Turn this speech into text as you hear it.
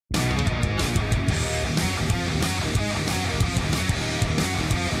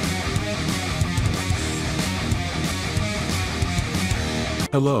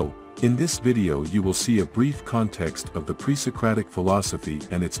Hello, in this video you will see a brief context of the Presocratic philosophy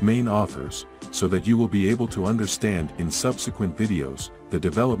and its main authors, so that you will be able to understand in subsequent videos the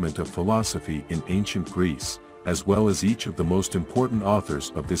development of philosophy in ancient Greece, as well as each of the most important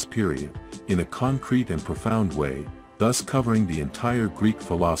authors of this period, in a concrete and profound way, thus covering the entire Greek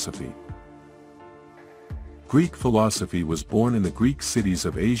philosophy. Greek philosophy was born in the Greek cities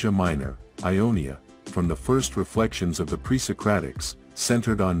of Asia Minor, Ionia, from the first reflections of the Presocratics,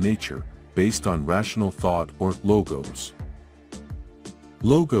 centered on nature, based on rational thought or logos.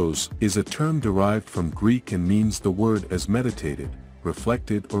 Logos is a term derived from Greek and means the word as meditated,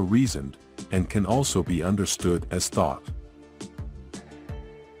 reflected or reasoned, and can also be understood as thought.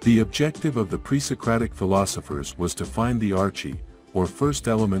 The objective of the Presocratic philosophers was to find the arche, or first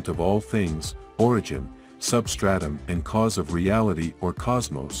element of all things, origin, substratum and cause of reality or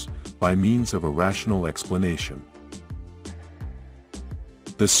cosmos, by means of a rational explanation.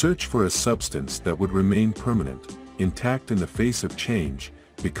 The search for a substance that would remain permanent, intact in the face of change,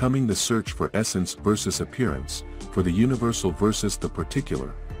 becoming the search for essence versus appearance, for the universal versus the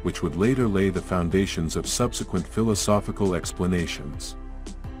particular, which would later lay the foundations of subsequent philosophical explanations.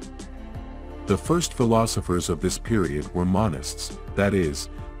 The first philosophers of this period were monists, that is,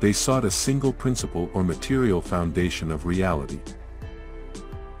 they sought a single principle or material foundation of reality.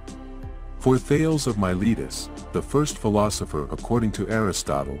 For Thales of Miletus, the first philosopher according to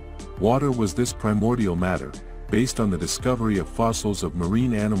Aristotle, water was this primordial matter, based on the discovery of fossils of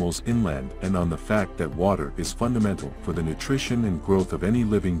marine animals inland and on the fact that water is fundamental for the nutrition and growth of any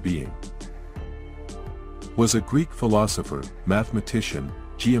living being. Was a Greek philosopher, mathematician,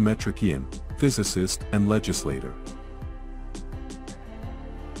 geometrician, physicist and legislator.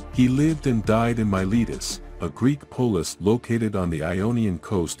 He lived and died in Miletus, a Greek polis located on the Ionian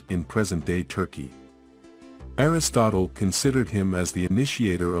coast in present-day Turkey. Aristotle considered him as the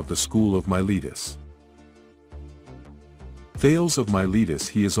initiator of the school of Miletus. Thales of Miletus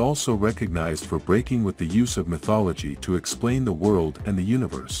he is also recognized for breaking with the use of mythology to explain the world and the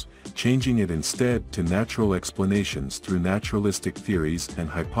universe, changing it instead to natural explanations through naturalistic theories and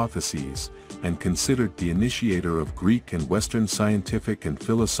hypotheses, and considered the initiator of Greek and Western scientific and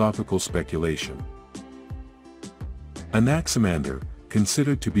philosophical speculation. Anaximander,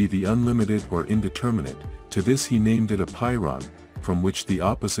 considered to be the unlimited or indeterminate, to this he named it a pyrrhon, from which the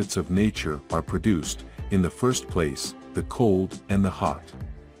opposites of nature are produced, in the first place, the cold and the hot.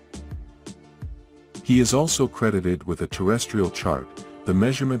 He is also credited with a terrestrial chart, the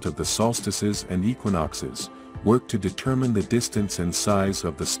measurement of the solstices and equinoxes, work to determine the distance and size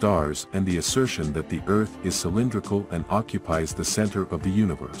of the stars and the assertion that the Earth is cylindrical and occupies the center of the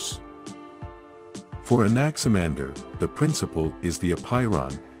universe. For Anaximander, the principle is the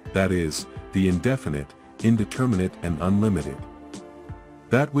apeiron, that is, the indefinite, indeterminate and unlimited.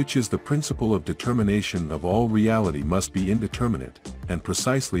 That which is the principle of determination of all reality must be indeterminate, and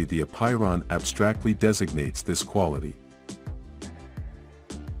precisely the apeiron abstractly designates this quality.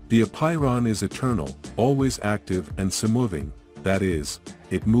 The apeiron is eternal, always active and semoving, that is,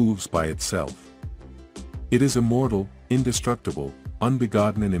 it moves by itself. It is immortal, indestructible,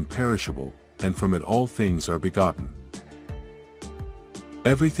 unbegotten and imperishable, and from it all things are begotten.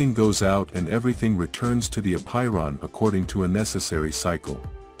 Everything goes out and everything returns to the apeiron according to a necessary cycle.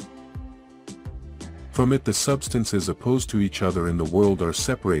 From it the substances opposed to each other in the world are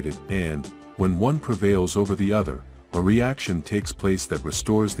separated and, when one prevails over the other, a reaction takes place that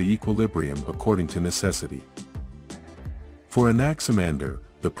restores the equilibrium according to necessity. For Anaximander,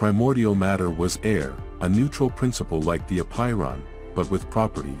 the primordial matter was air, a neutral principle like the apeiron, but with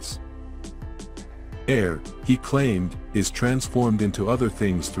properties. Air, he claimed, is transformed into other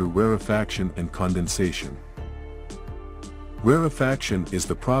things through rarefaction and condensation. Rarefaction is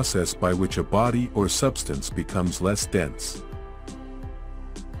the process by which a body or substance becomes less dense.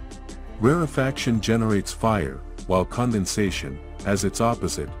 Rarefaction generates fire, while condensation, as its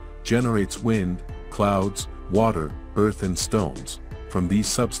opposite, generates wind, clouds, water, earth and stones. From these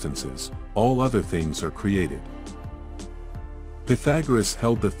substances, all other things are created. Pythagoras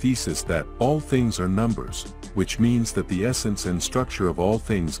held the thesis that all things are numbers, which means that the essence and structure of all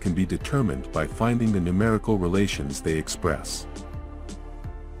things can be determined by finding the numerical relations they express.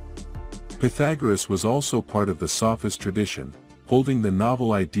 Pythagoras was also part of the sophist tradition, holding the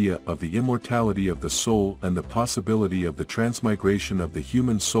novel idea of the immortality of the soul and the possibility of the transmigration of the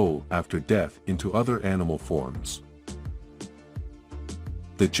human soul after death into other animal forms.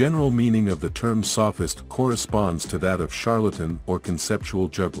 The general meaning of the term sophist corresponds to that of charlatan or conceptual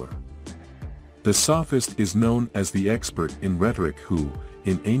juggler. The sophist is known as the expert in rhetoric who,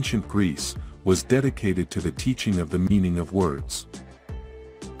 in ancient Greece, was dedicated to the teaching of the meaning of words.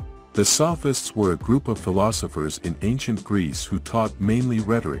 The Sophists were a group of philosophers in ancient Greece who taught mainly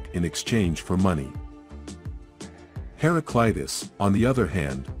rhetoric in exchange for money. Heraclitus, on the other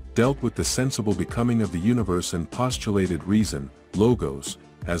hand, dealt with the sensible becoming of the universe and postulated reason, logos,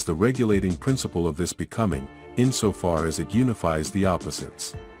 as the regulating principle of this becoming, insofar as it unifies the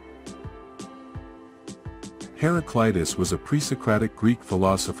opposites. Heraclitus was a Presocratic Greek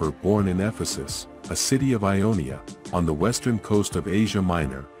philosopher born in Ephesus, a city of Ionia, on the western coast of Asia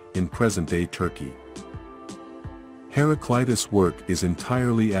Minor, in present-day Turkey. Heraclitus' work is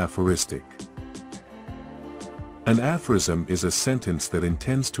entirely aphoristic. An aphorism is a sentence that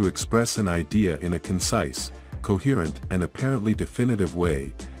intends to express an idea in a concise, coherent and apparently definitive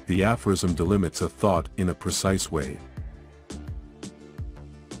way. The aphorism delimits a thought in a precise way.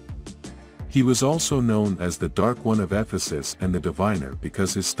 He was also known as the Dark One of Ephesus and the Diviner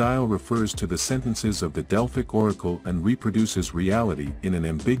because his style refers to the sentences of the Delphic oracle and reproduces reality in an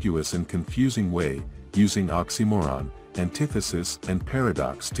ambiguous and confusing way, using oxymoron, antithesis and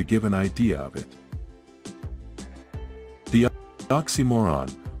paradox to give an idea of it. The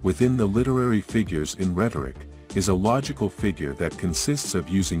oxymoron, within the literary figures in rhetoric, is a logical figure that consists of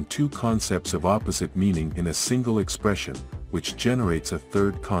using two concepts of opposite meaning in a single expression, which generates a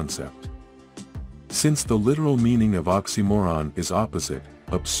third concept. Since the literal meaning of oxymoron is opposite,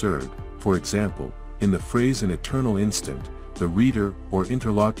 absurd, for example, in the phrase an eternal instant, the reader or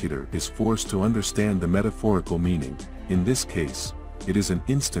interlocutor is forced to understand the metaphorical meaning. In this case, it is an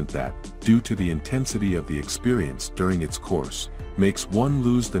instant that, due to the intensity of the experience during its course, makes one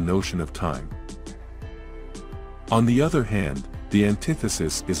lose the notion of time. On the other hand, the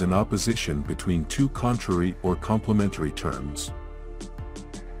antithesis is an opposition between two contrary or complementary terms.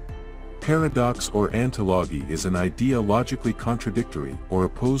 Paradox or antilogy is an idea logically contradictory or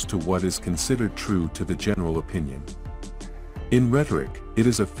opposed to what is considered true to the general opinion. In rhetoric, it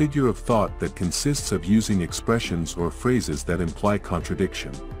is a figure of thought that consists of using expressions or phrases that imply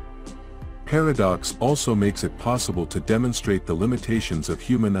contradiction. Paradox also makes it possible to demonstrate the limitations of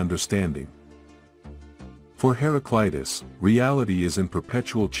human understanding. For Heraclitus, reality is in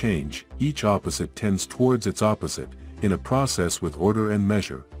perpetual change, each opposite tends towards its opposite, in a process with order and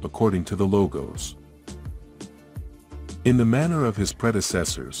measure, according to the logos. In the manner of his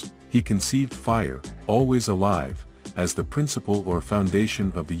predecessors, he conceived fire, always alive, as the principle or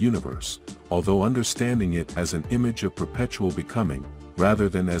foundation of the universe, although understanding it as an image of perpetual becoming, rather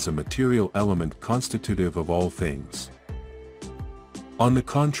than as a material element constitutive of all things. On the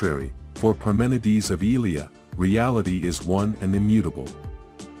contrary, for Parmenides of Elea, reality is one and immutable.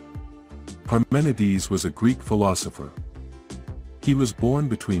 Parmenides was a Greek philosopher. He was born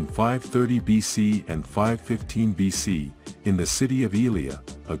between 530 BC and 515 BC, in the city of Elea,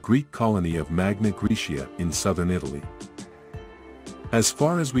 a Greek colony of Magna Graecia in southern Italy. As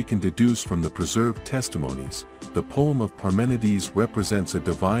far as we can deduce from the preserved testimonies, the poem of Parmenides represents a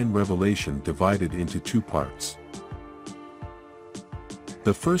divine revelation divided into two parts.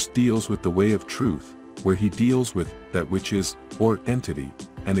 The first deals with the way of truth, where he deals with that which is, or entity,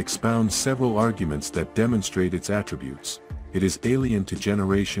 and expounds several arguments that demonstrate its attributes. It is alien to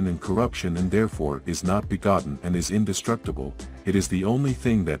generation and corruption and therefore is not begotten and is indestructible. It is the only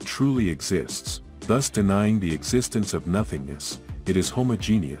thing that truly exists, thus denying the existence of nothingness. It is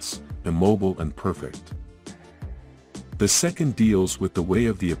homogeneous, immobile and perfect. The second deals with the way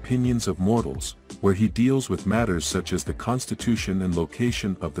of the opinions of mortals, where he deals with matters such as the constitution and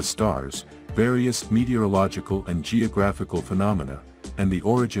location of the stars, various meteorological and geographical phenomena, and the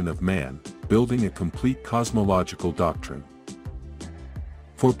origin of man, building a complete cosmological doctrine.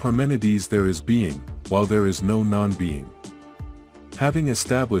 For Parmenides there is being, while there is no non-being. Having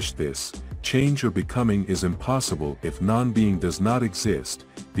established this, change or becoming is impossible if non-being does not exist,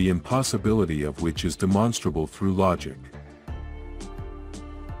 the impossibility of which is demonstrable through logic.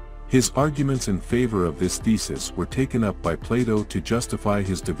 His arguments in favor of this thesis were taken up by Plato to justify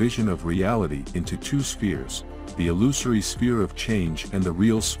his division of reality into two spheres, the illusory sphere of change and the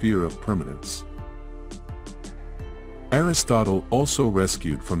real sphere of permanence. Aristotle also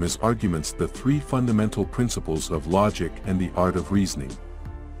rescued from his arguments the three fundamental principles of logic and the art of reasoning.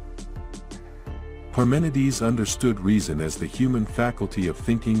 Parmenides understood reason as the human faculty of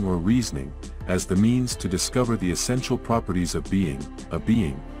thinking or reasoning, as the means to discover the essential properties of being, a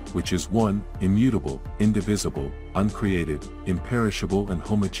being, which is one, immutable, indivisible, uncreated, imperishable and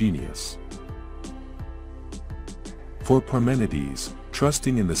homogeneous. For Parmenides,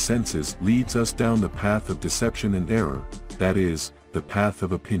 trusting in the senses leads us down the path of deception and error, that is, the path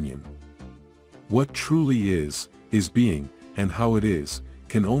of opinion. What truly is being, and how it is,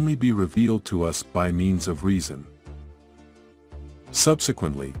 can only be revealed to us by means of reason.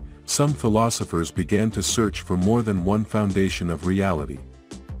 Subsequently, some philosophers began to search for more than one foundation of reality.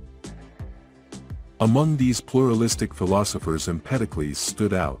 Among these pluralistic philosophers, Empedocles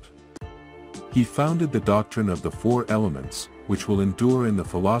stood out. He founded the doctrine of the four elements, which will endure in the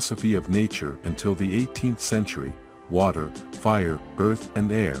philosophy of nature until the 18th century: water, fire, earth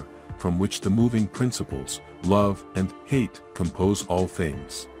and air, from which the moving principles, love and hate, compose all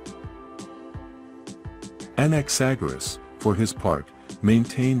things. Anaxagoras, for his part,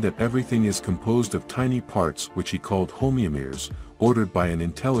 maintained that everything is composed of tiny parts which he called homeomeres, ordered by an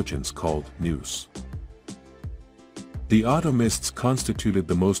intelligence called nous. The atomists constituted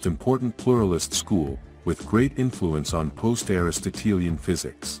the most important pluralist school, with great influence on post-Aristotelian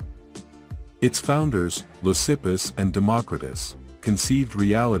physics. Its founders, Leucippus and Democritus, conceived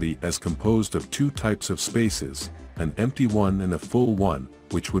reality as composed of two types of spaces, an empty one and a full one,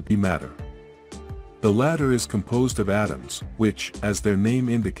 which would be matter. The latter is composed of atoms, which, as their name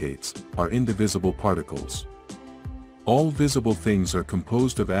indicates, are indivisible particles. All visible things are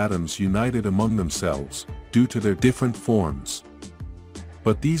composed of atoms united among themselves, due to their different forms.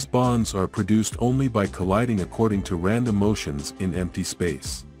 But these bonds are produced only by colliding according to random motions in empty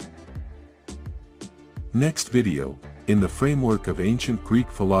space. Next video, in the framework of ancient Greek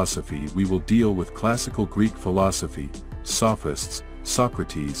philosophy, we will deal with classical Greek philosophy, sophists,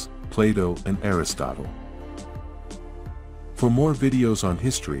 Socrates, Plato and Aristotle. For more videos on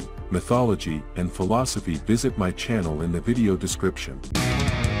history, mythology and philosophy, visit my channel in the video description.